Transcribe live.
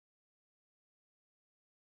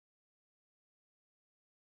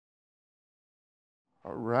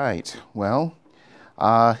All right. Well,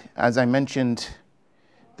 as I mentioned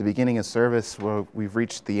at the beginning of service, we've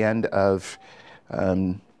reached the end of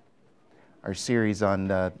our series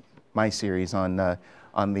on my series on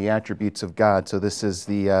the attributes of God. So this is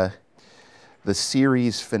the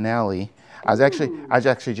series finale. I was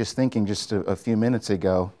actually just thinking just a few minutes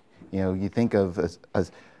ago. You know, you think of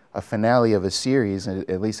a finale of a series,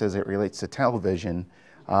 at least as it relates to television.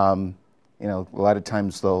 You know, a lot of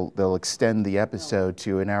times they'll extend the episode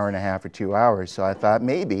to an hour and a half or 2 hours. So I thought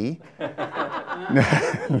maybe. Might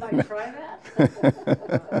try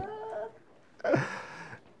that.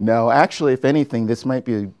 No, actually, if anything, this might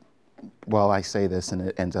be. Well, I say this and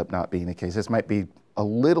it ends up not being the case. This might be a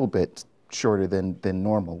little bit shorter than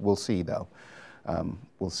normal. We'll see, though.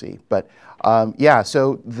 We'll see. But yeah.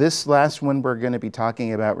 So this last one we're going to be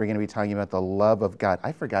talking about. We're going to be talking about the love of God.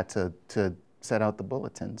 I forgot to set out the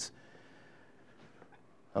bulletins.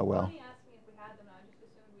 Oh well. Somebody asked me if we had them, and I just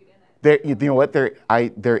assumed we didn't. You know what?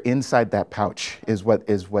 They're inside that pouch. Is what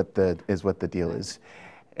the deal is,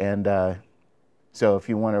 and so if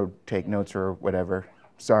you want to take notes or whatever,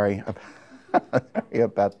 sorry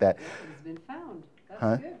about that. It's been found. That's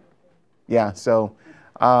Huh? good. Yeah. So,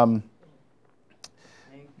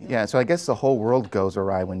 yeah. So I guess the whole world goes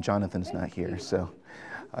awry when Jonathan's not here. So.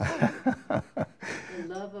 The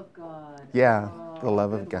love of God. Yeah, Oh, the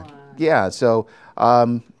love of good God. one. Yeah, so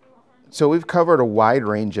we've covered a wide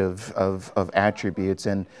range of attributes,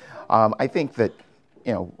 and I think that,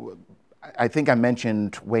 you know, I think I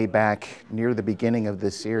mentioned way back near the beginning of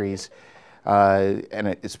this series,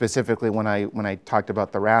 specifically when I talked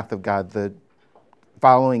about the wrath of God, the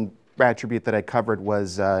following attribute that I covered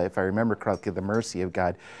was, if I remember correctly, the mercy of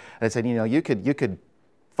God. And I said, you know, you could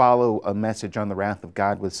follow a message on the wrath of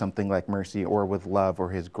God with something like mercy or with love or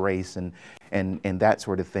His grace and that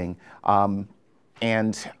sort of thing.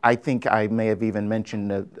 And I think I may have even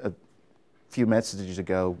mentioned a few messages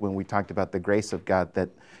ago when we talked about the grace of God that,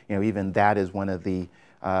 you know, even that is one of the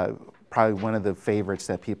probably one of the favorites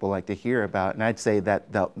that people like to hear about. And I'd say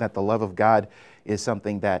that the love of God is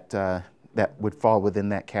something that that would fall within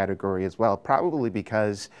that category as well, probably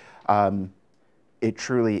because it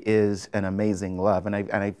truly is an amazing love, and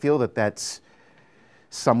I feel that that's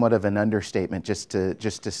somewhat of an understatement just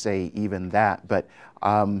to say even that. But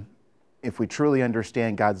if we truly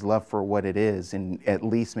understand God's love for what it is, and at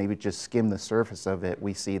least maybe just skim the surface of it,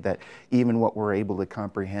 we see that even what we're able to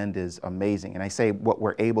comprehend is amazing. And I say what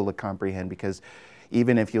we're able to comprehend because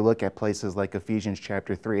even if you look at places like Ephesians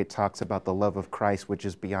chapter 3, it talks about the love of Christ, which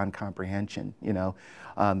is beyond comprehension. You know,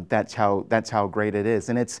 that's how great it is,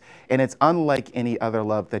 and it's unlike any other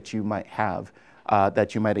love that you might have,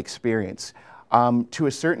 that you might experience. To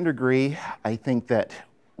a certain degree, I think that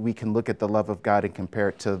we can look at the love of God and compare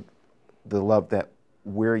it to the love that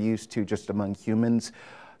we're used to just among humans,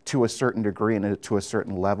 to a certain degree and to a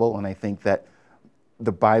certain level. And I think that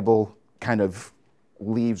the Bible kind of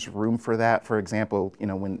leaves room for that. For example, you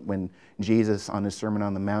know, when Jesus on his Sermon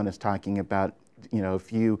on the Mount is talking about, you know,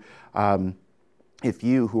 if you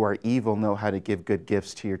who are evil know how to give good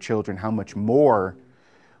gifts to your children, how much more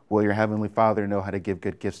will your Heavenly Father know how to give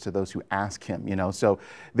good gifts to those who ask Him? You know, so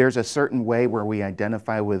there's a certain way where we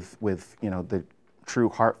identify with you know, the true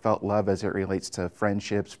heartfelt love as it relates to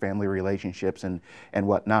friendships, family relationships, and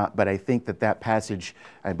whatnot. But I think that passage,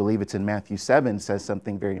 I believe it's in Matthew 7, says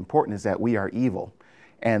something very important, is that we are evil,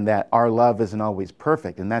 and that our love isn't always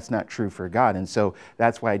perfect, and that's not true for God. And so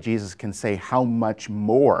that's why Jesus can say, how much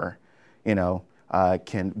more, you know,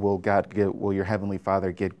 will your Heavenly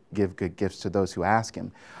Father give good gifts to those who ask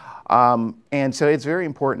Him. And so it's very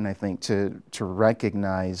important, I think, to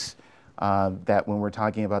recognize that when we're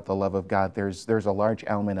talking about the love of God, there's a large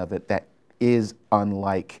element of it that is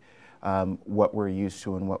unlike what we're used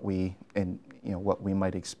to and what we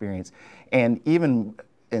might experience.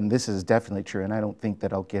 And this is definitely true, and I don't think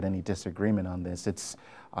that I'll get any disagreement on this. It's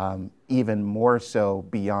even more so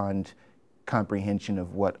beyond comprehension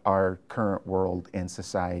of what our current world and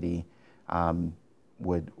society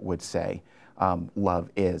would say love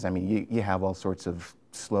is. I mean, you have all sorts of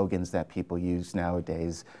slogans that people use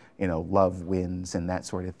nowadays, you know, love wins and that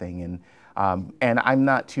sort of thing. And I'm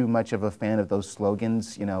not too much of a fan of those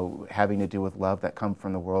slogans, you know, having to do with love that come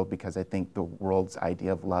from the world, because I think the world's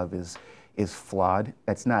idea of love is flawed.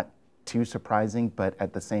 That's not too surprising, but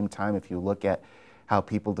at the same time, if you look at how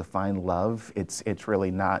people define love, it's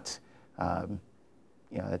really not,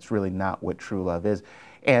 it's really not what true love is.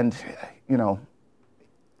 And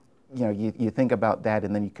you think about that,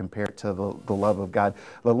 and then you compare it to the love of God.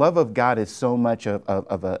 The love of God is so much of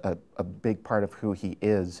a big part of who He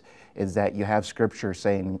is that you have Scripture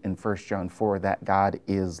saying in 1 John 4 that God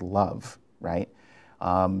is love, right?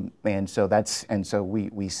 And so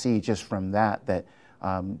we see just from that the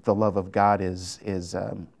love of God is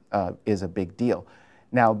a big deal.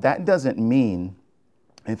 Now that doesn't mean,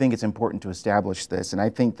 I think it's important to establish this, and I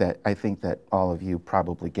think that all of you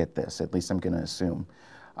probably get this. At least I'm going to assume.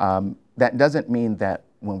 That doesn't mean that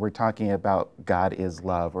when we're talking about God is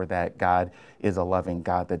love or that God is a loving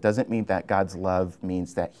God, that doesn't mean that God's love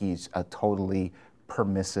means that He's a totally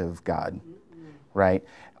permissive God, right?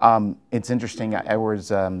 It's interesting. I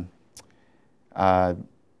was over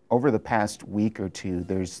the past week or two,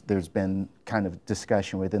 there's been kind of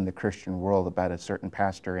discussion within the Christian world about a certain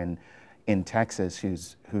pastor in Texas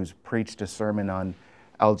who's preached a sermon on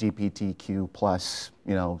LGBTQ plus,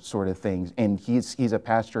 sort of things, and he's a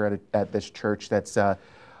pastor at this church that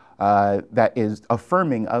is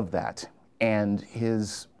affirming of that, and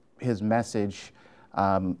his message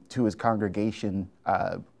to his congregation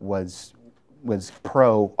was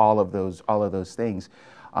pro all of those things,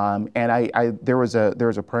 and there was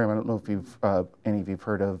a program. I don't know if any of you've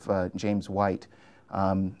heard of James White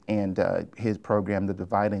and his program, The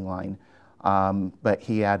Dividing Line, but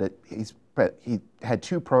he had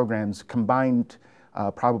two programs combined,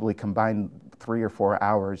 probably combined 3 or 4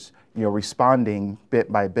 hours, responding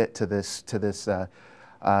bit by bit to this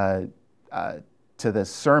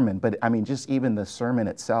sermon. But I mean, just even the sermon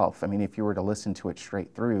itself, I mean, if you were to listen to it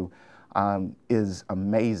straight through, is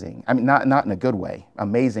amazing. I mean, not in a good way,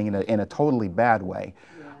 amazing in a totally bad way.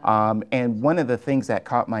 Yeah. And one of the things that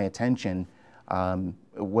caught my attention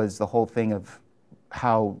was the whole thing of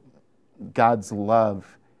how God's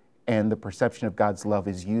love and the perception of God's love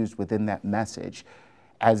is used within that message,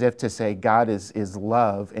 as if to say God is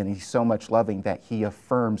love, and He's so much loving that He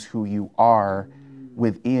affirms who you are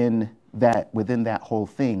within that whole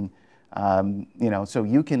thing. So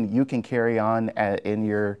you can carry on in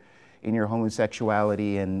your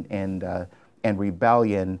homosexuality and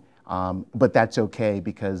rebellion, but that's okay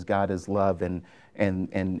because God is love and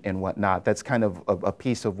whatnot. That's kind of a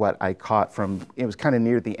piece of what I caught from. It was kind of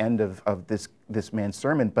near the end of this man's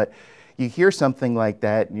sermon, but you hear something like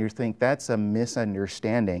that and you think that's a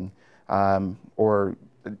misunderstanding of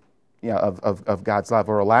God's love,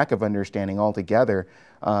 or a lack of understanding altogether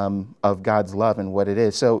of God's love and what it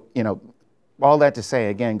is. So, all that to say,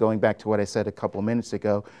 again, going back to what I said a couple of minutes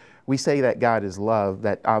ago, we say that God is love.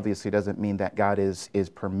 That obviously doesn't mean that God is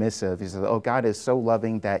permissive. He says, God is so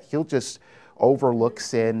loving that He'll just overlook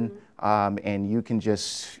sin, and you can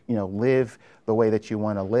just live the way that you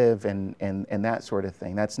want to live, and that sort of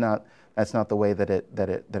thing. That's not the way that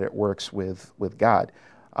it works with God.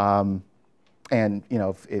 And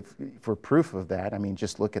if for proof of that, I mean,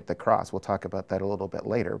 just look at the cross. We'll talk about that a little bit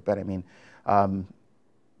later. But I mean,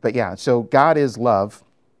 but yeah. So God is love,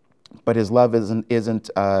 but His love isn't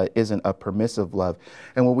a permissive love.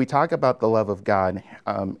 And when we talk about the love of God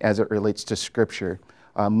as it relates to Scripture,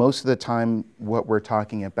 most of the time, what we're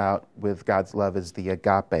talking about with God's love is the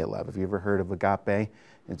agape love. Have you ever heard of agape?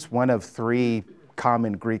 It's one of 3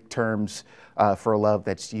 common Greek terms for love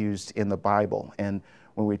that's used in the Bible. And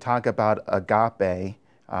when we talk about agape,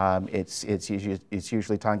 it's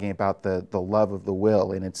usually talking about the love of the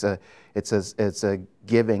will, and it's a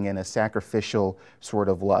giving and a sacrificial sort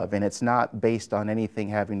of love, and it's not based on anything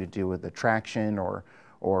having to do with attraction or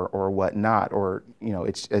whatnot, or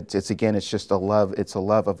it's just a love. It's a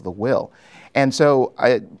love of the will. And so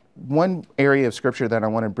one area of Scripture that I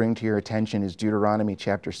want to bring to your attention is Deuteronomy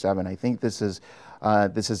chapter 7. I think this is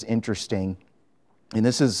interesting, and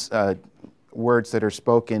this is words that are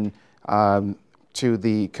spoken to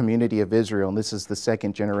the community of Israel, and this is the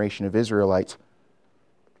second generation of Israelites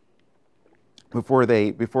before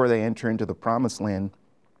they enter into the Promised Land.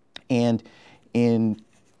 And in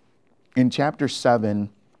chapter 7,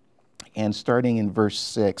 and starting in verse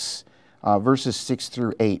 6, verses 6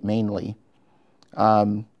 through 8 mainly,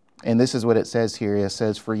 and this is what it says here. It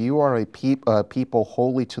says, "For you are a people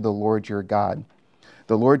holy to the Lord your God.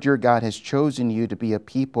 The Lord your God has chosen you to be a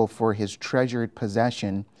people for His treasured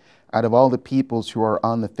possession out of all the peoples who are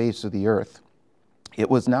on the face of the earth. It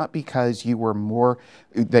was not because you were more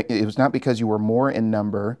in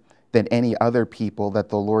number than any other people that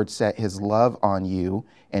the Lord set His love on you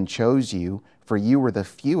and chose you, for you were the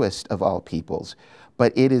fewest of all peoples.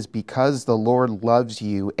 But it is because the Lord loves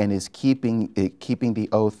you and is keeping the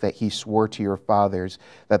oath that He swore to your fathers,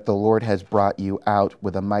 that the Lord has brought you out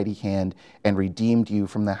with a mighty hand and redeemed you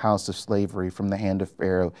from the house of slavery, from the hand of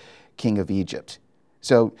Pharaoh, king of Egypt."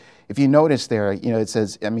 So if you notice there, it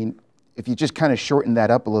says, I mean, if you just kind of shorten that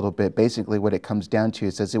up a little bit, basically what it comes down to,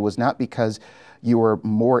 it says, it was not because you were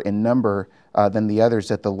more in number than the others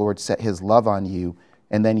that the Lord set His love on you.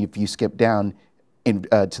 And then if you skip down,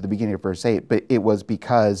 to the beginning of verse 8, but it was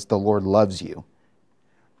because the Lord loves you.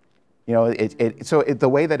 You know, the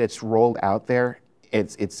way that it's rolled out there,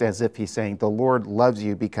 it's as if he's saying the Lord loves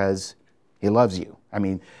you because he loves you. I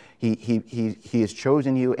mean, he has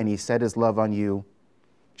chosen you and he set his love on you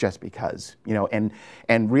just because, you know,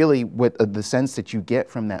 and really what the sense that you get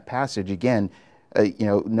from that passage, again, you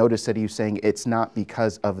know, notice that he's saying it's not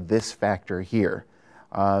because of this factor here.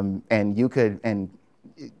 And you could, and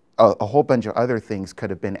a whole bunch of other things could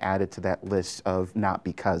have been added to that list of not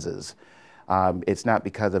becauses. It's not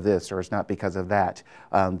because of this, or it's not because of that,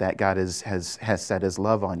 that God has set his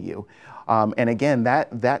love on you. And again,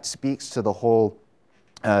 that speaks to the whole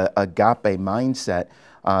agape mindset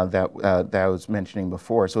that I was mentioning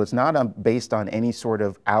before. So it's not based on any sort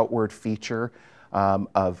of outward feature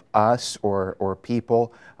of us or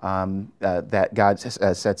people that God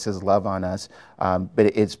sets his love on us, but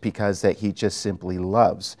it's because that he just simply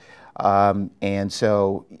loves. And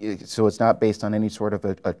so it's not based on any sort of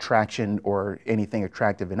attraction or anything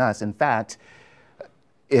attractive in us. In fact,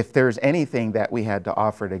 if there's anything that we had to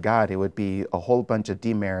offer to God, it would be a whole bunch of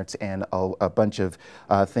demerits and a bunch of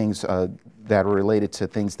things that are related to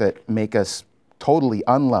things that make us totally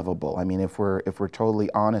unlovable. I mean, if we're totally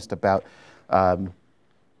honest about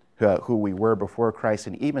who we were before Christ,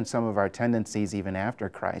 and even some of our tendencies even after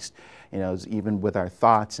Christ, you know, even with our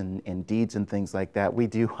thoughts and deeds and things like that, we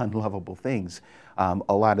do unlovable things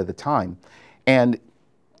a lot of the time. And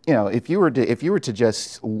you know, if you were to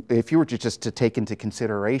just to take into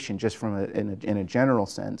consideration, just from in a general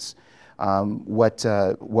sense, what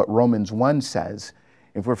Romans 1 says,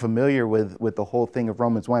 if we're familiar with the whole thing of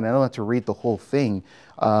Romans 1, I don't have to read the whole thing,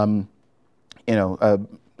 you know.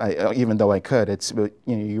 Even though I could,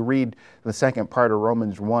 you read the second part of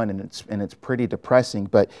Romans 1 and it's pretty depressing.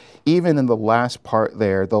 But even in the last part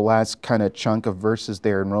there, the last kind of chunk of verses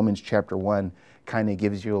there in Romans chapter 1 kind of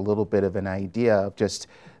gives you a little bit of an idea of just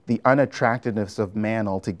the unattractiveness of man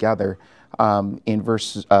altogether. In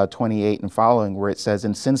verse 28 and following, where it says,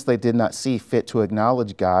 "And since they did not see fit to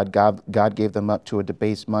acknowledge God gave them up to a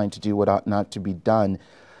debased mind to do what ought not to be done.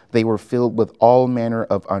 They were filled with all manner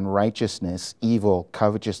of unrighteousness, evil,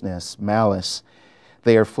 covetousness, malice.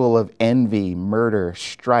 They are full of envy, murder,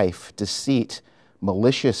 strife, deceit,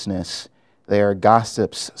 maliciousness. They are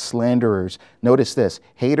gossips, slanderers." Notice this: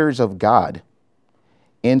 haters of God,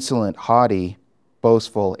 insolent, haughty,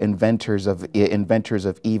 boastful, inventors of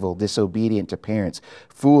evil, disobedient to parents,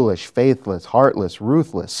 foolish, faithless, heartless,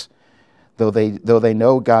 ruthless. Though they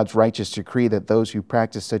know God's righteous decree that those who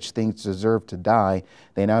practice such things deserve to die,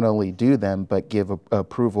 they not only do them, but give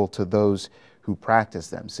approval to those who practice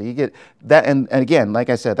them. So you get that, and again, like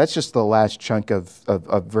I said, that's just the last chunk of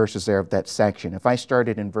verses there of that section. If I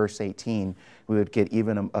started in verse 18, we would get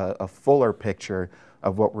even a fuller picture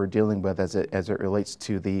of what we're dealing with as it relates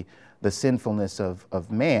to the sinfulness of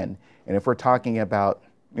man. And if we're talking about,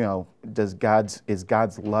 you know, is God's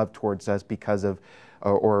love towards us because of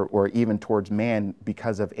or even towards man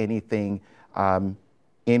because of anything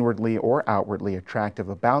inwardly or outwardly attractive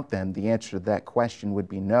about them, the answer to that question would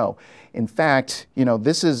be no. In fact, you know,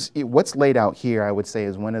 this is what's laid out here, I would say,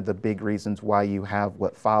 is one of the big reasons why you have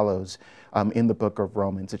what follows in the book of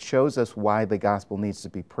Romans. It shows us why the gospel needs to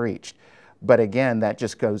be preached. But again, that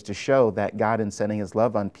just goes to show that God, in setting his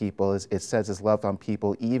love on people, it says his love on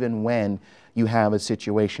people even when you have a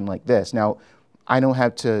situation like this. Now, I don't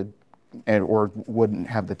have to or wouldn't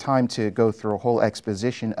have the time to go through a whole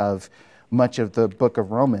exposition of much of the book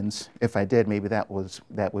of Romans. If I did, maybe that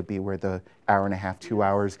would be where the hour and a half, 2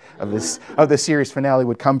 hours of the series finale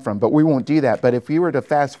would come from. But we won't do that. But if we were to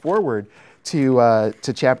fast forward to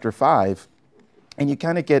chapter 5, and you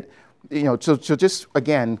kind of get, you know, so just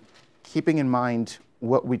again, keeping in mind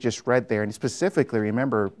what we just read there, and specifically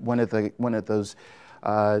remember one of those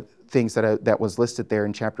things that was listed there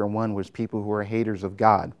in chapter 1 was people who are haters of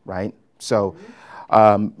God, right? So,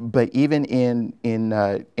 but even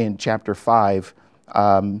in chapter 5,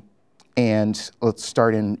 and let's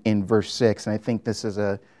start in verse 6, and I think this is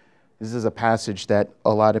a passage that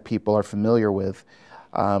a lot of people are familiar with,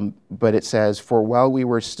 but it says, "For while we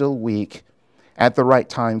were still weak, at the right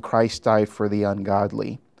time Christ died for the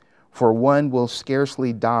ungodly. For one will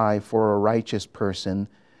scarcely die for a righteous person,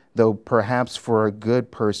 though perhaps for a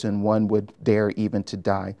good person one would dare even to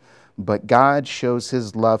die. But God shows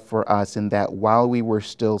his love for us in that while we were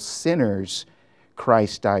still sinners,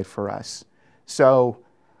 Christ died for us." So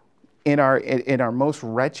in our most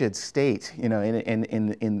wretched state, you know,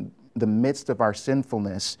 in the midst of our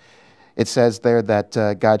sinfulness, it says there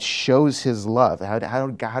that God shows his love.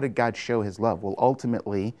 How did God show his love? Well,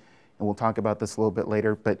 ultimately, and we'll talk about this a little bit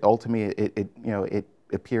later, but ultimately it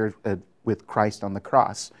appeared with Christ on the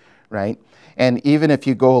cross, right? And even if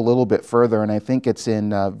you go a little bit further, and I think it's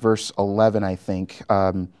in verse 11, I think,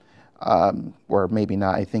 or maybe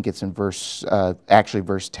not, I think it's in verse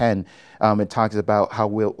 10, it talks about how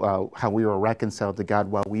we were reconciled to God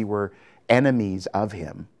while we were enemies of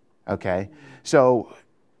him, okay? So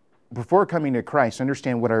before coming to Christ,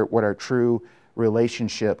 understand what our true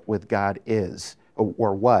relationship with God is,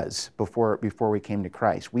 or was before we came to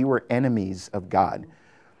Christ. We were enemies of God.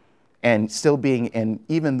 And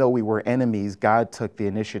even though we were enemies, God took the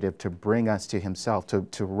initiative to bring us to himself,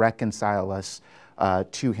 to reconcile us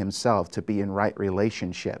to himself, to be in right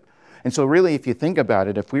relationship. And so really, if you think about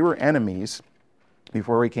it, if we were enemies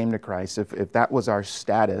before we came to Christ, if that was our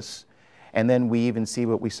status, and then we even see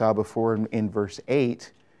what we saw before in verse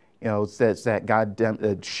 8, it says that God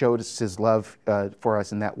showed us his love for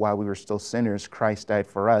us, and that while we were still sinners, Christ died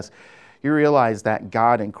for us. You realize that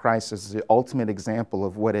God in Christ is the ultimate example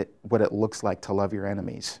of what it looks like to love your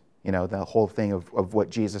enemies. The whole thing of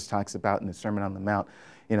what Jesus talks about in the Sermon on the Mount,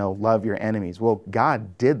 love your enemies. Well,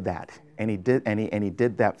 God did that, and he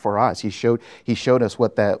did that for us. He showed us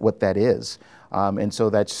what that is. And so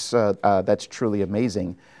that's truly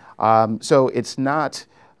amazing. So it's not,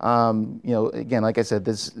 again, like I said,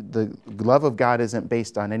 the love of God isn't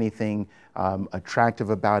based on anything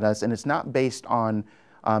attractive about us, and it's not based on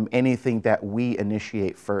anything that we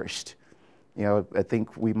initiate first. I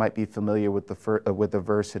think we might be familiar with the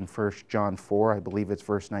verse in 1 John 4. I believe it's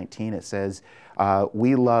verse 19. It says,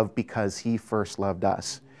 "We love because he first loved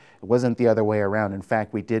us." It wasn't the other way around. In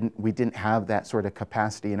fact, we didn't have that sort of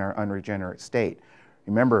capacity in our unregenerate state.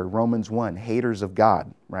 Remember Romans 1, haters of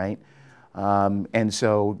God, right? And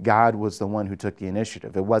so God was the one who took the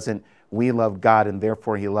initiative. It wasn't we loved God and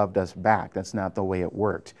therefore he loved us back. That's not the way it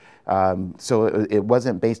worked. So it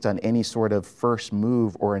wasn't based on any sort of first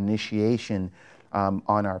move or initiation on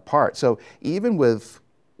our part. So even with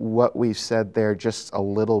what we've said there just a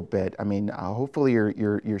little bit, I mean, hopefully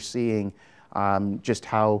you're seeing just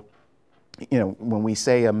how, when we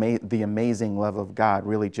say the amazing love of God,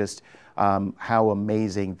 really just how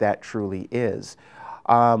amazing that truly is.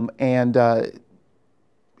 And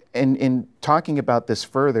in talking about this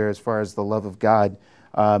further, as far as the love of God,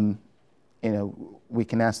 we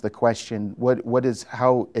can ask the question: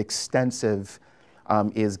 how extensive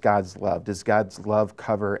is God's love? Does God's love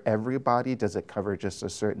cover everybody? Does it cover just a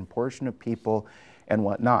certain portion of people, and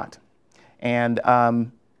whatnot? And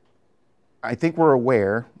I think we're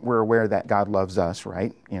aware that God loves us,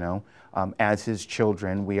 right? As his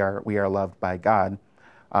children, we are loved by God.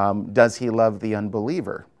 Does he love the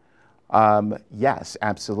unbeliever? Yes,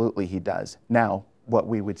 absolutely he does. Now,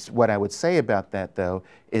 what I would say about that, though,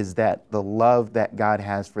 is that the love that God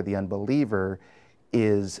has for the unbeliever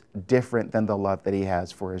is different than the love that he has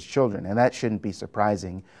for his children. And that shouldn't be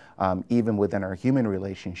surprising. Even within our human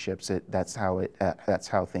relationships, that's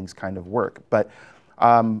how things kind of work. But,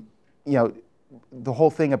 the whole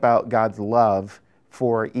thing about God's love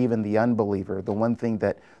for even the unbeliever, the one thing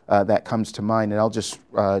that comes to mind, and I'll just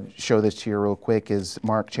show this to you real quick, is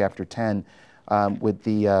Mark chapter 10 with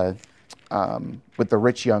the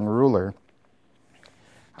rich young ruler.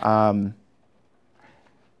 And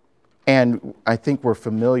I think we're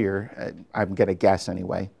familiar, I'm going to guess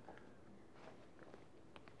anyway,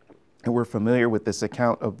 and we're familiar with this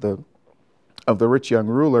account of the rich young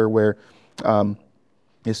ruler where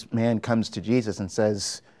this man comes to Jesus and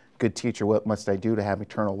says, "Good teacher, what must I do to have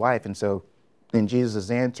eternal life?" And so in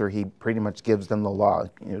Jesus' answer, he pretty much gives them the law.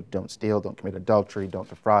 Don't steal, don't commit adultery, don't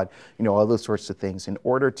defraud, all those sorts of things in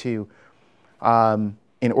order to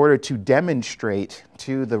demonstrate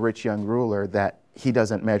to the rich young ruler that he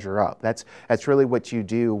doesn't measure up. That's really what you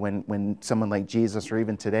do when someone like Jesus, or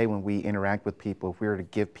even today when we interact with people, if we were to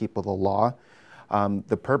give people the law,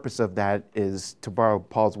 the purpose of that is, to borrow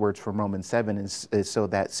Paul's words from Romans 7, is so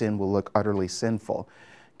that sin will look utterly sinful.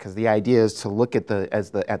 Because the idea is to look at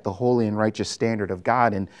the holy and righteous standard of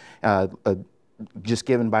God, and just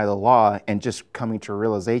given by the law, and just coming to a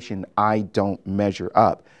realization, I don't measure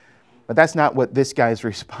up. But that's not what this guy's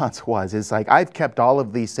response was. It's like, I've kept all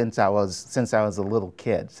of these since I was a little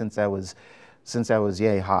kid, since I was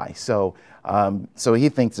yay high. So he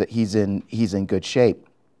thinks that he's in good shape.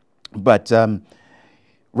 But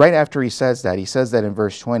right after he says that in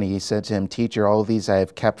verse 20, he said to him, "Teacher, all of these I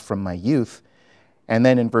have kept from my youth." And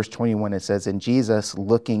then in verse 21 it says, "And Jesus,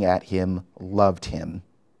 looking at him, loved him,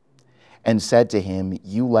 and said to him,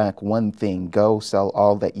 You lack one thing. Go sell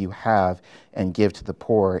all that you have and give to the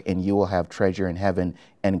poor, and you will have treasure in heaven,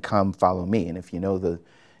 and come follow me." And if you know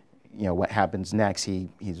what happens next,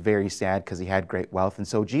 he's very sad because he had great wealth. And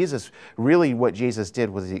so what Jesus did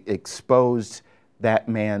was he exposed that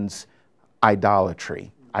man's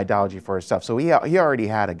idolatry for himself. So he already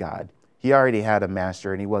had a God. He already had a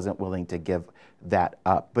master, and he wasn't willing to give that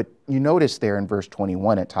up. But you notice there in verse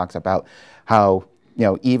 21, it talks about how,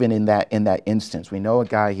 even in that instance, we know a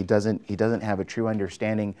guy, he doesn't have a true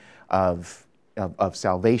understanding of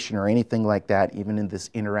salvation or anything like that, even in this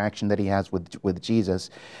interaction that he has with Jesus.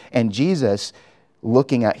 And Jesus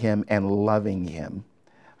looking at him and loving him.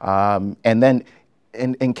 And then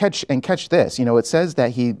and catch this, it says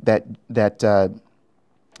that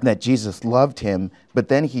that Jesus loved him, but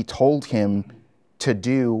then he told him to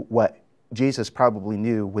do what Jesus probably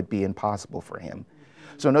knew would be impossible for him.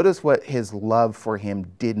 So notice what his love for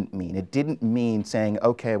him didn't mean. It didn't mean saying,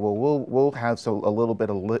 okay, well, we'll have a little bit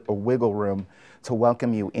of a wiggle room to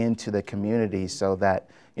welcome you into the community, so that,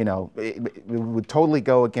 it would totally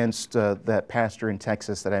go against that pastor in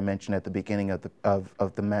Texas that I mentioned at the beginning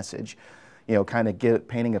of the message. Kind of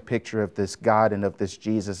painting a picture of this God and of this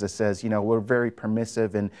Jesus that says, we're very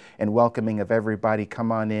permissive and welcoming of everybody.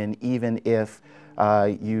 Come on in, even if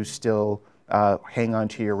you still hang on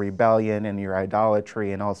to your rebellion and your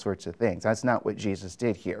idolatry and all sorts of things. That's not what Jesus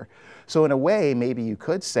did here. So in a way, maybe you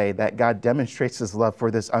could say that God demonstrates his love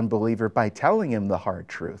for this unbeliever by telling him the hard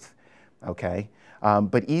truth, okay?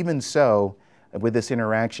 But even so, with this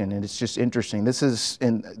interaction, and it's just interesting, this is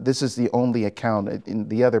the only account. In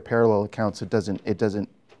the other parallel accounts, it doesn't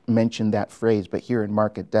mention that phrase, but here in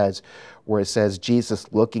Mark it does, where it says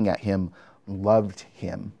Jesus looking at him loved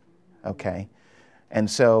him, okay? And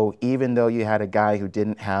so even though you had a guy who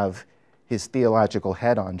didn't have his theological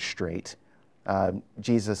head on straight,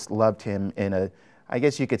 Jesus loved him in I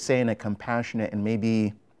guess you could say in a compassionate and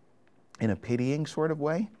maybe in a pitying sort of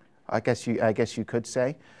way. I guess you could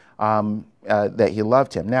say that he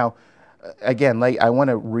loved him. Now, again, I want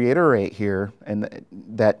to reiterate here, and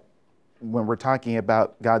that when we're talking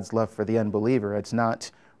about God's love for the unbeliever, it's not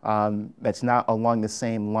along the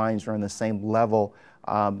same lines or on the same level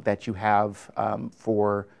that you have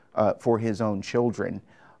for his own children.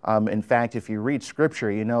 In fact, if you read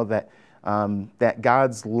Scripture, you know that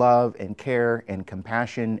God's love and care and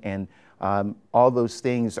compassion and all those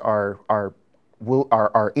things are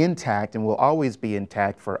intact and will always be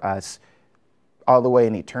intact for us all the way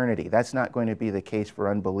in eternity. That's not going to be the case for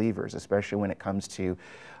unbelievers, especially when it comes to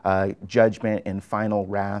judgment and final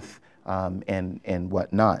wrath and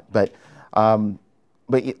whatnot. But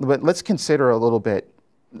let's consider a little bit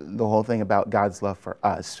the whole thing about God's love for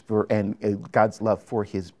us and God's love for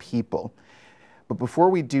his people. But before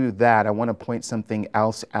we do that, I want to point something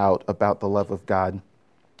else out about the love of God,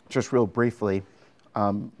 just real briefly,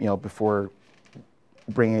 before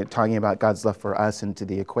talking about God's love for us into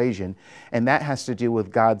the equation. And that has to do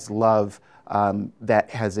with God's love that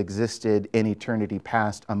has existed in eternity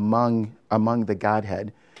past among the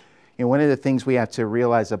Godhead. One of the things we have to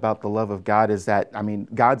realize about the love of God is that,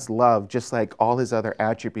 God's love, just like all his other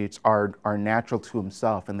attributes, are natural to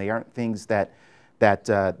himself, and they aren't things that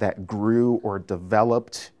grew or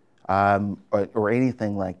developed or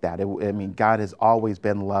anything like that. God has always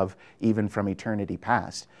been love, even from eternity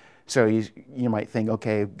past. So you might think,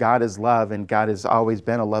 okay, God is love, and God has always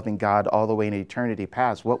been a loving God all the way in eternity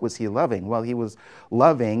past. What was he loving? Well, he was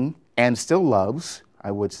loving, and still loves, I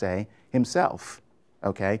would say, himself.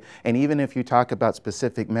 Okay? And even if you talk about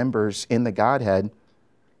specific members in the Godhead,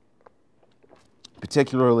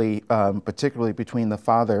 particularly between the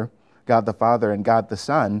Father, God the Father, and God the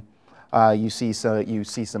Son, you see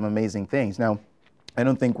some amazing things. Now, I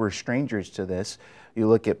don't think we're strangers to this. You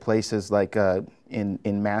look at places like in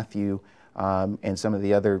Matthew and some of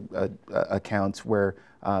the other accounts where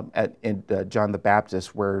in John the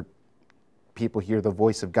Baptist, where people hear the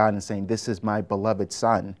voice of God and saying, "This is my beloved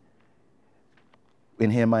Son. In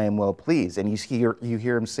him I am well pleased." And you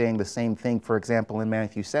hear him saying the same thing, for example, in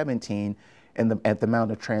Matthew 17, at the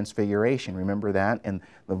Mount of Transfiguration. Remember that? And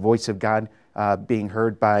the voice of God being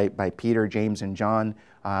heard by Peter, James, and John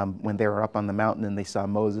when they were up on the mountain and they saw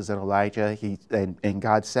Moses and Elijah. And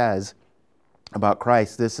God says about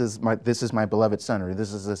Christ, "This is my beloved Son," or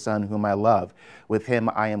 "This is the Son whom I love. With him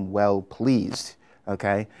I am well pleased."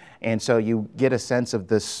 Okay, and so you get a sense of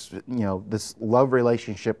this, this love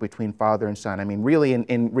relationship between Father and Son. Really,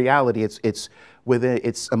 in reality, it's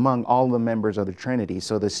among all the members of the Trinity.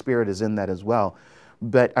 So the Spirit is in that as well.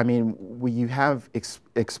 But you have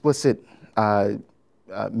explicit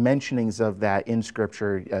mentionings of that in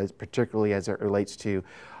Scripture, particularly as it relates to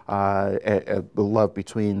the love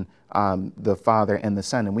between the Father and the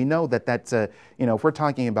Son. And we know that that's if we're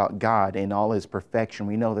talking about God in all his perfection,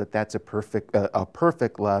 we know that that's a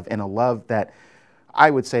perfect love, and a love that I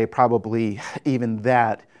would say probably even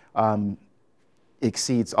that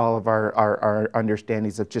exceeds all of our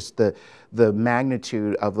understandings of just the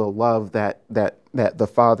magnitude of the love that the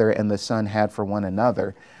Father and the Son had for one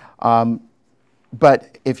another.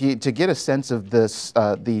 But to get a sense of this,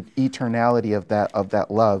 the eternality of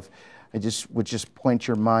that love, I would just point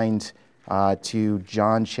your mind to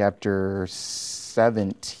John chapter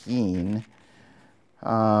 17.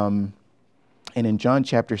 And in John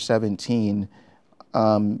chapter 17,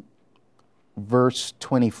 verse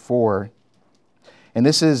 24, and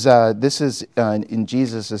this is in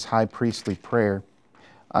Jesus' high priestly prayer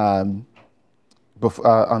on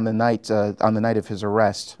the night of his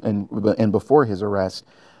arrest and before his arrest.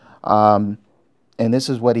 And this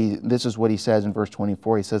is what he says in verse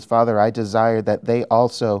 24. He says, "Father, I desire that they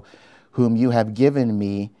also, whom you have given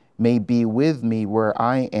me, may be with me where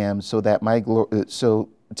I am, so that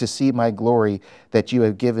to see my glory that you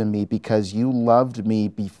have given me, because you loved me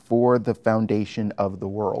before the foundation of the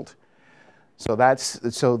world." So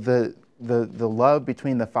the love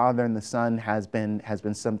between the Father and the Son has been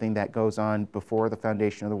something that goes on before the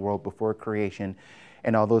foundation of the world, before creation,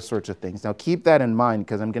 and all those sorts of things. Now keep that in mind,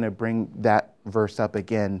 because I'm going to bring that verse up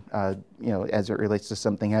again, as it relates to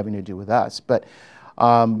something having to do with us. But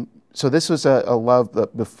so this was a love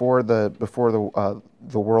before the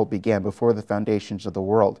world began, before the foundations of the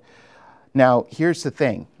world. Now here's the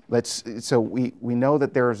thing. We know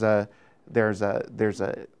that there's a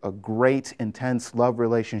great, intense love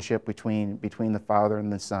relationship between the Father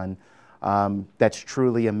and the Son. That's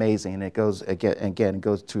truly amazing, and it goes it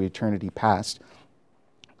goes to eternity past.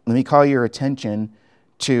 Let me call your attention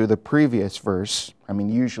to the previous verse. I mean,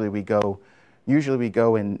 usually we go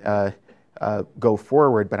and go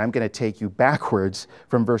forward, but I'm going to take you backwards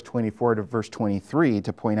from verse 24 to verse 23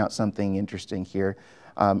 to point out something interesting here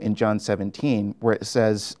in John 17, where it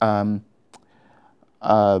says, let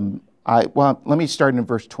me start in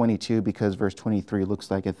verse 22, because verse 23 looks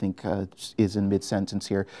like, I think, is in mid-sentence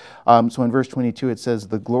here. So in verse 22 it says,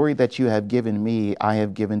 "The glory that you have given me, I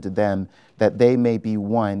have given to them, that they may be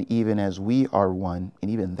one, even as we are one." And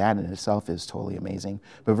even that in itself is totally amazing.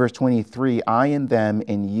 But verse 23, "I in them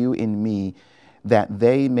and you in me, that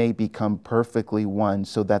they may become perfectly one,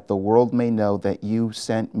 so that the world may know that you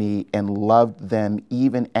sent me and loved them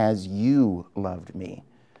even as you loved me."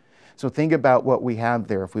 So think about what we have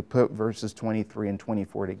there. If we put verses 23 and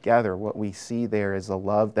 24 together, what we see there is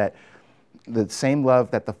the same love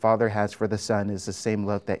that the Father has for the Son is the same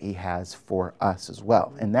love that he has for us as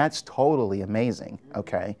well. And that's totally amazing,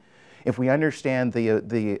 okay? If we understand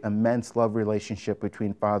the immense love relationship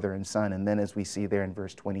between Father and Son, and then as we see there in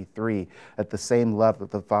verse 23, that the same love that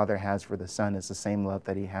the Father has for the Son is the same love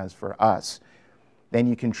that he has for us, then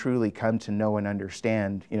you can truly come to know and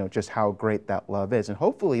understand, just how great that love is. And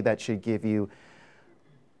hopefully that should give you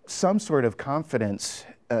some sort of confidence,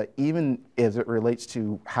 even as it relates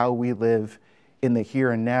to how we live in the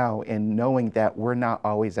here and now, and knowing that we're not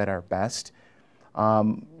always at our best.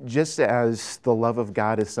 Just as the love of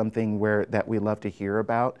God is something that we love to hear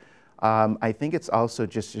about, I think it's also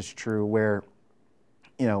just as true where,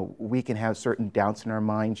 we can have certain doubts in our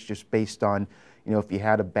minds just based on, if you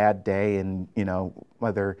had a bad day, and,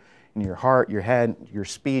 whether in your heart, your head, your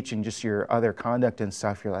speech, and just your other conduct and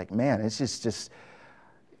stuff, you're like, man, it's just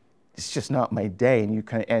not my day. And you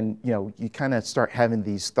kind of start having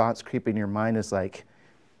these thoughts creep in your mind, as like,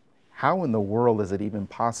 how in the world is it even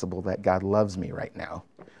possible that God loves me right now?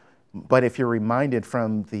 But if you're reminded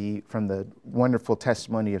from the wonderful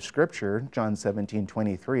testimony of Scripture, John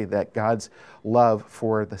 17:23, that God's love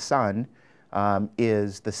for the Son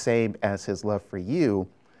is the same as his love for you,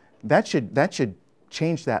 that should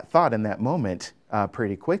change that thought in that moment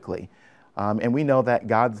pretty quickly. And we know that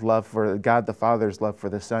God the Father's love for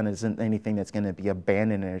the Son isn't anything that's going to be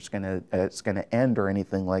abandoned and it's going to end or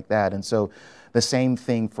anything like that. And so the same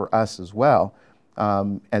thing for us as well,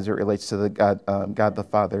 as it relates to the God the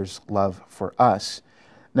Father's love for us.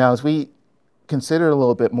 Now, as we consider a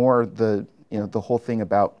little bit more the whole thing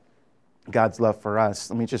about God's love for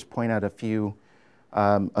us, let me just point out a few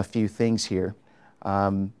things here.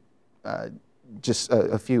 Just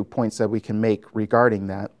a few points that we can make regarding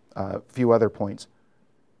that. A few other points.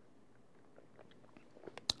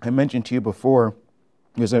 I mentioned to you before,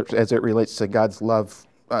 as it relates to God's love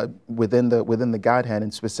within the Godhead,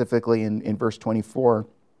 and specifically in verse 24,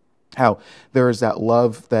 how there is that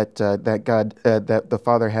love that the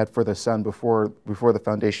Father had for the Son before the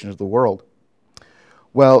foundation of the world.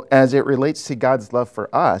 Well, as it relates to God's love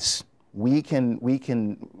for us, we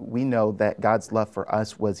know that God's love for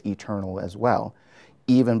us was eternal as well,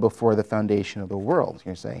 even before the foundation of the world.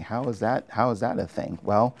 You're saying, how is that a thing?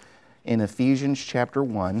 Well, in Ephesians chapter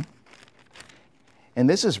 1, and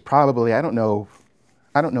this is probably, I don't know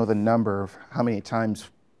I don't know the number of how many times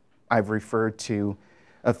I've referred to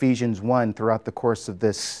Ephesians 1 throughout the course of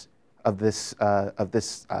this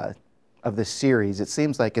series. It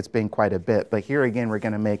seems like it's been quite a bit, but here again we're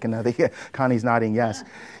going to make another. Connie's nodding yes,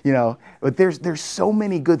 But there's so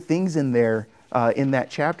many good things in there in that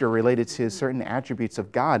chapter related to certain attributes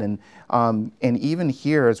of God, and even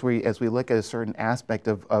here as we look at a certain aspect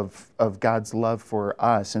of God's love for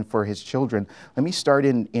us and for His children. Let me start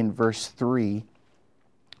in verse 3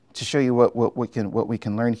 to show you what we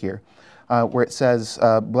can learn here, where it says,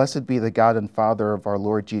 "Blessed be the God and Father of our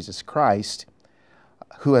Lord Jesus Christ,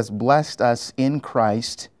 who has blessed us in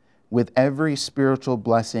Christ with every spiritual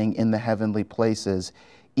blessing in the heavenly places,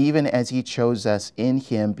 even as He chose us in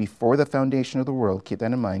Him before the foundation of the world." Keep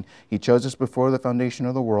that in mind. He chose us before the foundation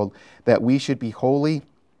of the world, that we should be holy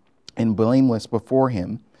and blameless before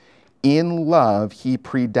Him. In love, He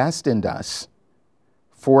predestined us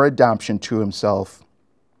for adoption to Himself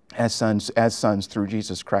as sons through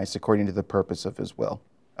Jesus Christ, according to the purpose of His will.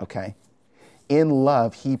 Okay? In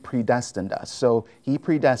love, He predestined us. So He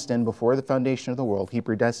predestined before the foundation of the world. He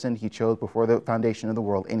predestined, He chose before the foundation of the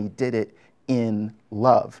world, and He did it in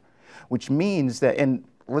love. Which means that, and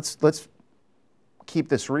let's keep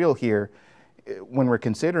this real here when we're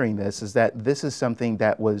considering this, is that this is something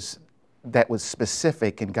that was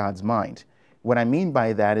specific in God's mind. What I mean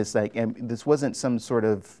by that is like, this wasn't some sort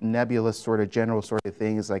of nebulous, sort of general sort of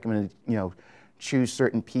thing. It's like, I'm going to, choose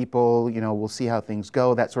certain people, we'll see how things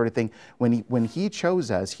go, that sort of thing. When He chose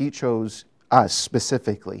us, He chose us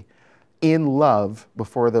specifically in love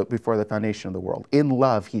before the foundation of the world. In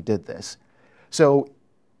love, He did this. So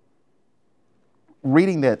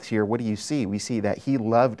reading that here, what do you see? We see that He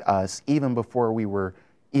loved us even before we were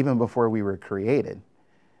created,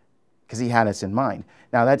 because He had us in mind.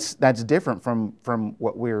 Now that's different from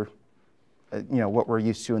what we're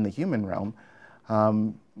used to in the human realm.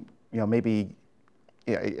 Maybe.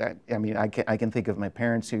 Yeah, I can think of my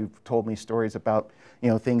parents who've told me stories about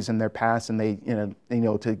things in their past, and they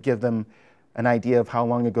to give them an idea of how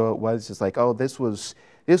long ago it was. It's like, oh, this was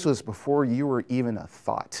before you were even a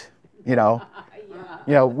thought. Yeah.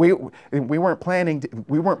 We weren't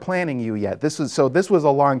planning you yet. This was a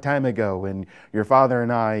long time ago, and your father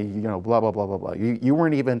and I, blah blah blah blah blah. You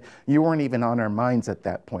weren't even on our minds at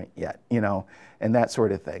that point yet, and that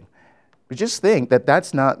sort of thing. But just think that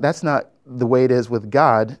that's not the way it is with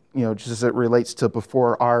God, just as it relates to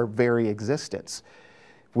before our very existence.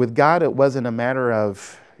 With God, it wasn't a matter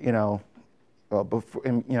of, before,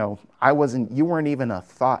 you weren't even a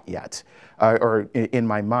thought yet, or in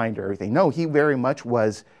my mind or everything. No, He very much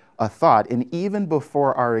was a thought. And even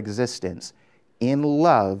before our existence, in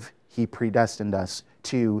love, He predestined us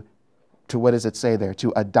to what does it say there?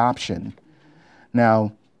 To adoption.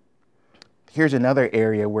 Now, here's another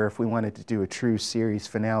area where if we wanted to do a true series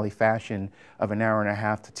finale fashion of an hour and a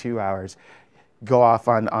half to 2 hours, go off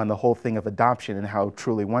on the whole thing of adoption and how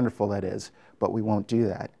truly wonderful that is, but we won't do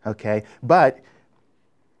that, okay? But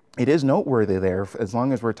it is noteworthy there, as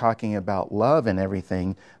long as we're talking about love and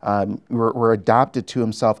everything, we're adopted to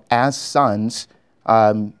Himself as sons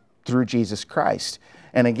through Jesus Christ.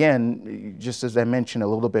 And again, just as I mentioned a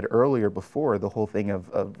little bit earlier before, the whole thing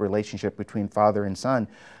of relationship between father and son,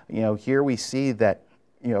 here we see that,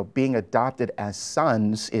 being adopted as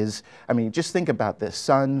sons is, just think about this,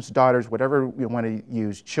 sons, daughters, whatever we want to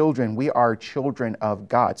use, children, we are children of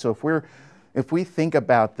God. So if we think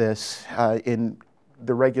about this in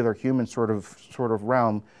the regular human sort of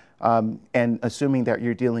realm, and assuming that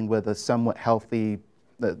you're dealing with a somewhat healthy,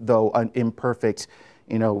 though imperfect,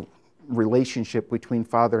 relationship between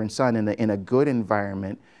father and son in a good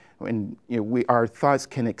environment, and our thoughts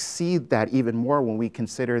can exceed that even more when we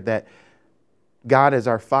consider that God as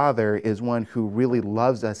our Father is one who really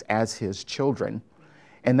loves us as His children.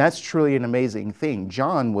 And that's truly an amazing thing.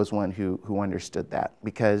 John was one who understood that,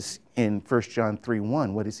 because in 1 John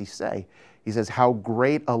 3:1, what does he say? He says, how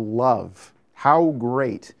great a love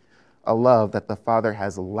that the Father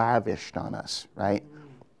has lavished on us, right?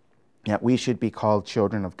 That we should be called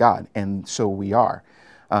children of God, and so we are,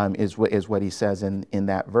 is what he says in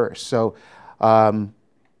that verse. So, and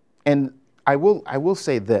I will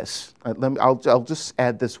say this. I'll just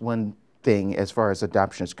add this one thing as far as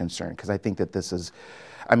adoption is concerned, because I think that this is,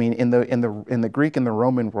 in the Greek and the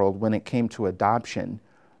Roman world, when it came to adoption,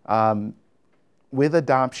 with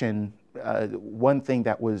adoption, one thing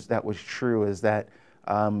that was true is that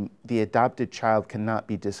the adopted child cannot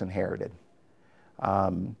be disinherited.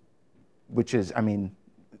 Which is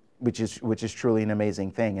truly an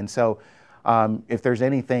amazing thing. And so, if there's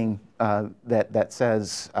anything that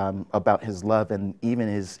says about His love and even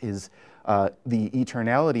His the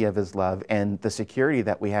eternality of his love and the security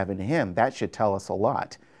that we have in him, that should tell us a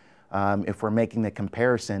lot. If we're making the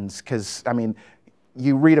comparisons, because, I mean,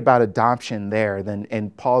 you read about adoption there, then,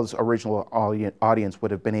 and Paul's original audience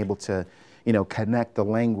would have been able to, you know, connect the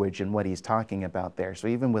language and what he's talking about there. So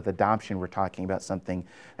even with adoption, we're talking about something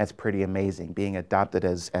that's pretty amazing, being adopted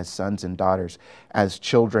as sons and daughters, as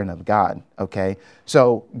children of God, okay?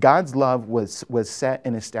 So God's love was set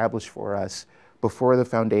and established for us before the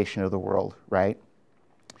foundation of the world, right?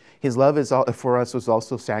 His love for us was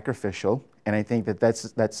also sacrificial, and I think that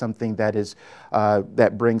that's something that is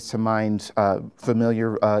that brings to mind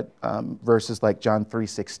familiar verses like John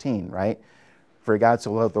 3:16, right? For God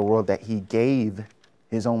so loved the world that he gave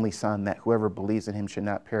his only Son, that whoever believes in him should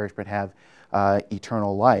not perish but have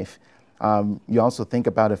eternal life. You also think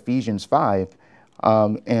about Ephesians 5,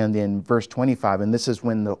 and in verse 25, and this is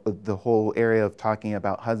when the whole area of talking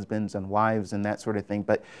about husbands and wives and that sort of thing.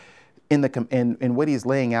 But in what he's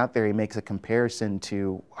laying out there, he makes a comparison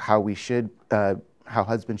to how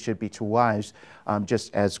husbands should be to wives,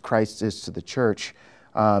 just as Christ is to the church.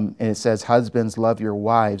 And it says, husbands, love your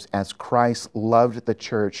wives as Christ loved the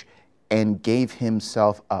church and gave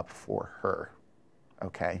himself up for her.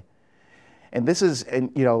 Okay? And this is,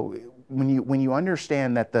 and you know, when you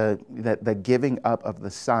understand that the giving up of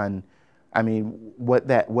the Son, I mean, what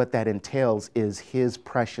that entails is his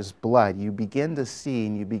precious blood. You begin to see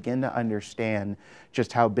and you begin to understand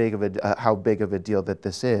just how big of a deal that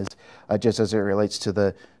this is, just as it relates to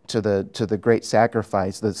the great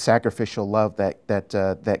sacrifice, the sacrificial love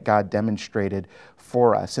that God demonstrated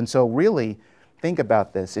for us. And so, really, think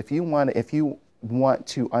about this. If you want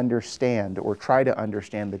to understand or try to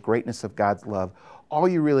understand the greatness of God's love, all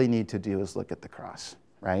you really need to do is look at the cross,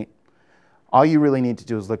 right? All you really need to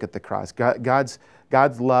do is look at the cross. God's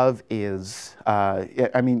love is,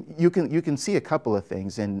 I mean, you can see a couple of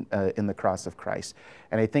things in the cross of Christ.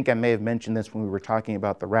 And I think I may have mentioned this when we were talking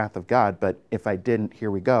about the wrath of God, but if I didn't,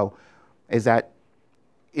 here we go, is that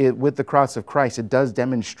with the cross of Christ, it does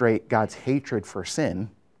demonstrate God's hatred for sin,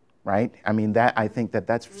 right? I mean, I think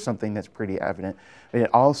that's something that's pretty evident. But it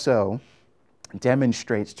also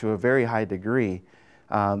demonstrates to a very high degree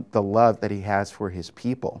the love that he has for his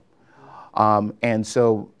people. And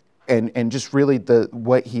so, and just really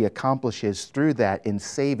what he accomplishes through that in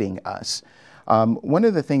saving us. One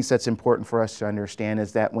of the things that's important for us to understand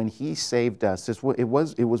is that when he saved us, it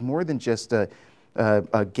was more than just a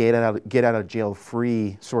get out of jail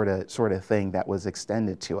free sort of thing that was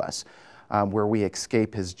extended to us, where we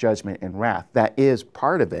escape his judgment and wrath. That is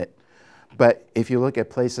part of it. But if you look at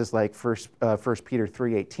places like 1 Peter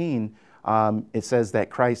 3:18, it says that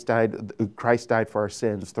Christ died for our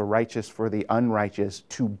sins, the righteous for the unrighteous,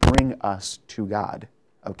 to bring us to God.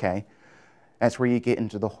 Okay? That's where you get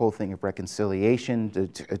into the whole thing of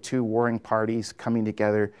reconciliation, two warring parties coming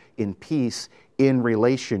together in peace, in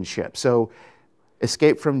relationship. So,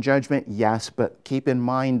 escape from judgment, yes, but keep in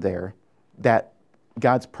mind there that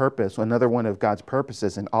God's purpose, another one of God's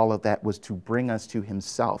purposes in all of that, was to bring us to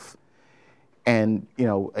himself. And, you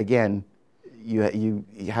know, again, you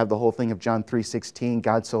have the whole thing of John 3:16,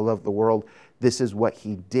 God so loved the world, this is what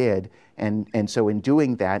he did. And so in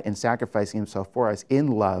doing that and sacrificing himself for us in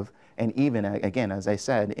love, and even, again, as I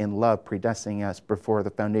said, in love, predestining us before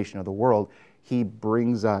the foundation of the world, he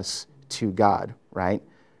brings us to God, right?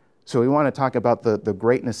 So we want to talk about the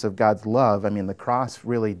greatness of God's love. I mean, the cross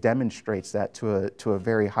really demonstrates that to a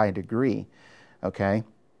very high degree, okay?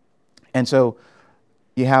 And so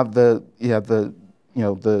you have the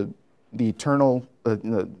eternal,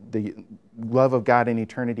 the love of God in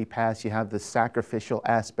eternity past. You have the sacrificial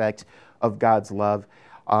aspect of God's love.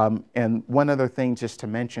 And one other thing just to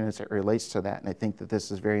mention as it relates to that, and I think that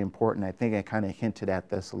this is very important, I think I kind of hinted at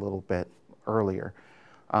this a little bit earlier,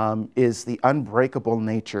 is the unbreakable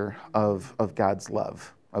nature of God's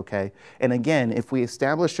love. Okay, and again, if we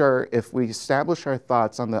establish our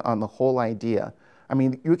thoughts on the whole idea, I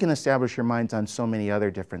mean, you can establish your minds on so many other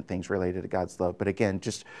different things related to God's love. But again,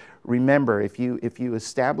 just remember, if you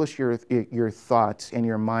establish your thoughts and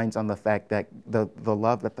your minds on the fact that the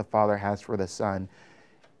love that the Father has for the Son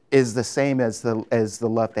is the same as the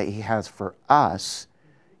love that he has for us,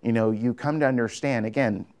 you know, you come to understand,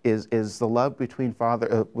 again, is the love between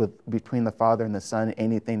the Father and the Son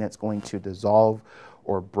anything that's going to dissolve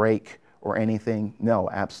or break or anything? No,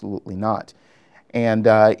 absolutely not. And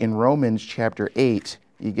in Romans chapter 8,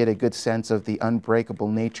 you get a good sense of the unbreakable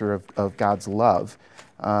nature of God's love.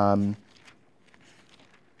 One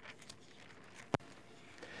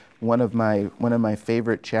of my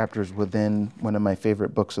favorite chapters within one of my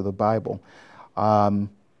favorite books of the Bible.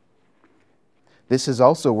 This is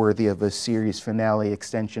also worthy of a series finale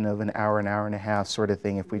extension of an hour and a half sort of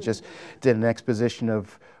thing if we just did an exposition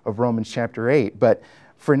of Romans chapter 8. But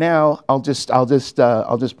for now, I'll just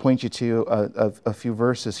point you to a few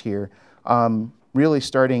verses here. Really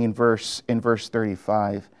starting in verse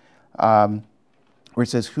 35, where it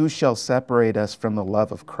says, "Who shall separate us from the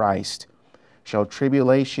love of Christ? Shall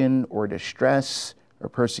tribulation or distress or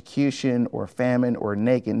persecution or famine or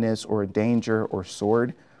nakedness or danger or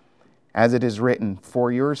sword? As it is written,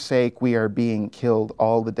 for your sake we are being killed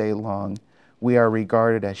all the day long. We are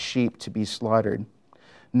regarded as sheep to be slaughtered.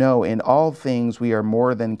 No, in all things we are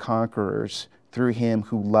more than conquerors through him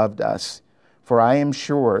who loved us. For I am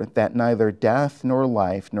sure that neither death nor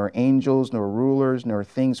life, nor angels, nor rulers, nor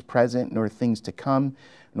things present, nor things to come,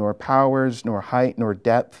 nor powers, nor height, nor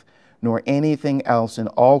depth, nor anything else in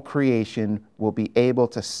all creation will be able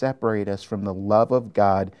to separate us from the love of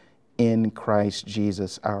God in Christ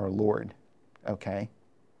Jesus our Lord." Okay?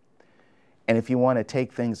 And if you want to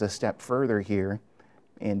take things a step further here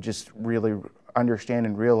and just really understand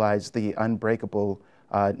and realize the unbreakable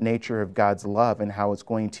nature of God's love and how it's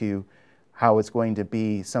going to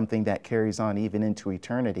be something that carries on even into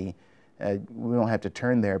eternity, we don't have to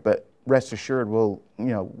turn there, but rest assured we'll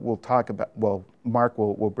talk about, well, Mark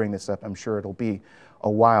will bring this up. I'm sure it'll be a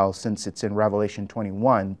while since it's in Revelation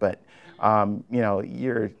 21, but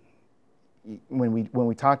when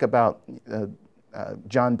we talk about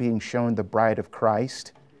John being shown the bride of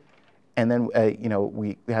Christ, and then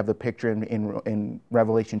we have the picture in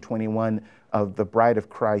Revelation 21 of the bride of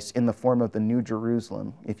Christ in the form of the New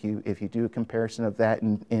Jerusalem. If you do a comparison of that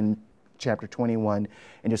in chapter 21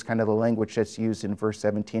 and just kind of the language that's used in verse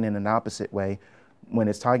 17 in an opposite way, when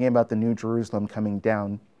it's talking about the New Jerusalem coming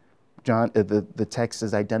down, the text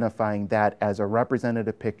is identifying that as a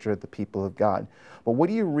representative picture of the people of God. But what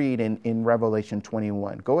do you read in Revelation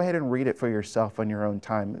 21? Go ahead and read it for yourself on your own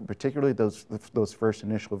time, particularly those first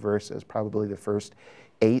initial verses, probably the first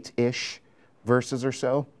 8-ish verses or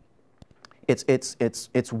so.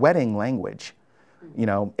 It's wedding language.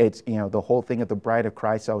 It's the whole thing of the bride of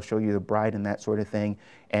Christ. I'll show you the bride and that sort of thing,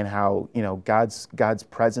 and how God's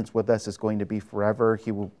presence with us is going to be forever.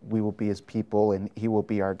 We will be His people, and He will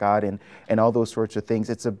be our God, and all those sorts of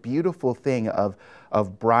things. It's a beautiful thing of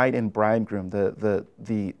bride and bridegroom. The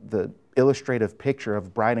illustrative picture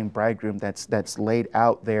of bride and bridegroom that's laid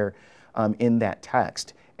out there in that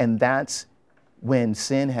text, and that's when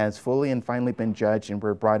sin has fully and finally been judged, and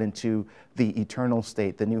we're brought into the eternal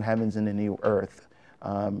state, the new heavens and the new earth.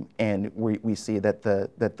 And we see that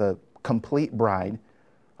the complete bride,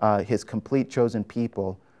 His complete chosen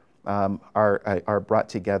people, are brought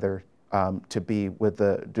together to be with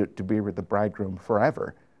the bridegroom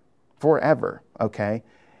forever. Okay,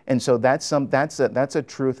 and so that's a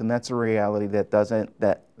truth, and that's a reality that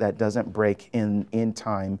doesn't break in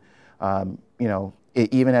time.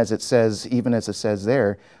 Even as it says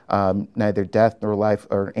there, neither death nor life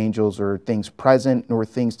or angels or things present nor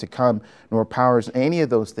things to come nor powers, any of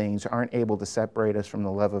those things aren't able to separate us from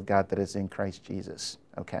the love of God that is in Christ Jesus.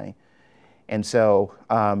 Okay, and so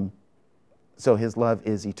His love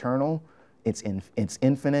is eternal, it's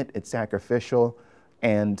infinite, it's sacrificial,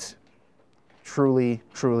 and truly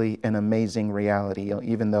an amazing reality.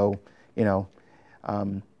 Even though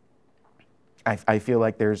I feel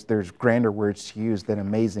like there's grander words to use than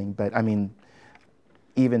amazing, but I mean,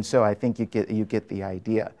 even so, I think you get the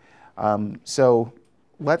idea. So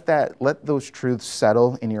let those truths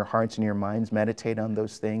settle in your hearts and your minds. Meditate on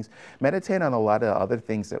those things. Meditate on a lot of other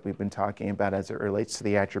things that we've been talking about as it relates to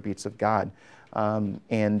the attributes of God. As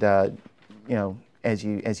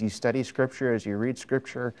you study Scripture, as you read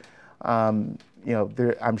Scripture, I'm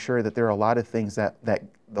sure that there are a lot of things that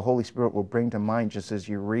the Holy Spirit will bring to mind just as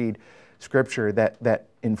you read Scripture that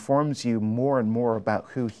informs you more and more about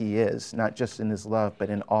who He is, not just in His love,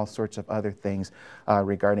 but in all sorts of other things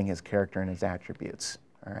regarding His character and His attributes.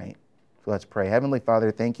 All right, so let's pray. Heavenly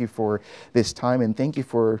Father, thank you for this time, and thank you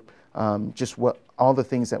for just all the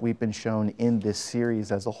things that we've been shown in this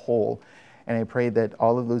series as a whole. And I pray that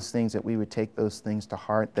all of those things, that we would take those things to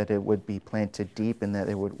heart, that it would be planted deep, and that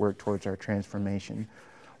it would work towards our transformation.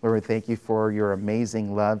 Lord, thank you for your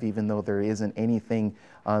amazing love, even though there isn't anything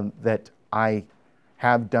that I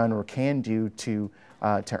have done or can do to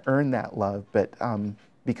earn that love, but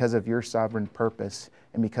because of your sovereign purpose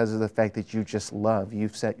and because of the fact that you just love,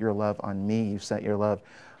 you've set your love on me, you've set your love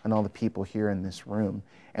on all the people here in this room.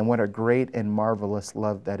 And what a great and marvelous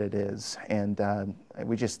love that it is. And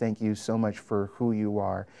we just thank you so much for who you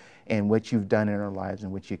are and what you've done in our lives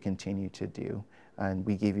and what you continue to do. And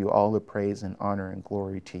we give you all the praise and honor and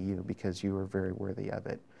glory to you because you are very worthy of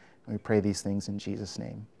it. And we pray these things in Jesus'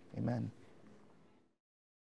 name. Amen.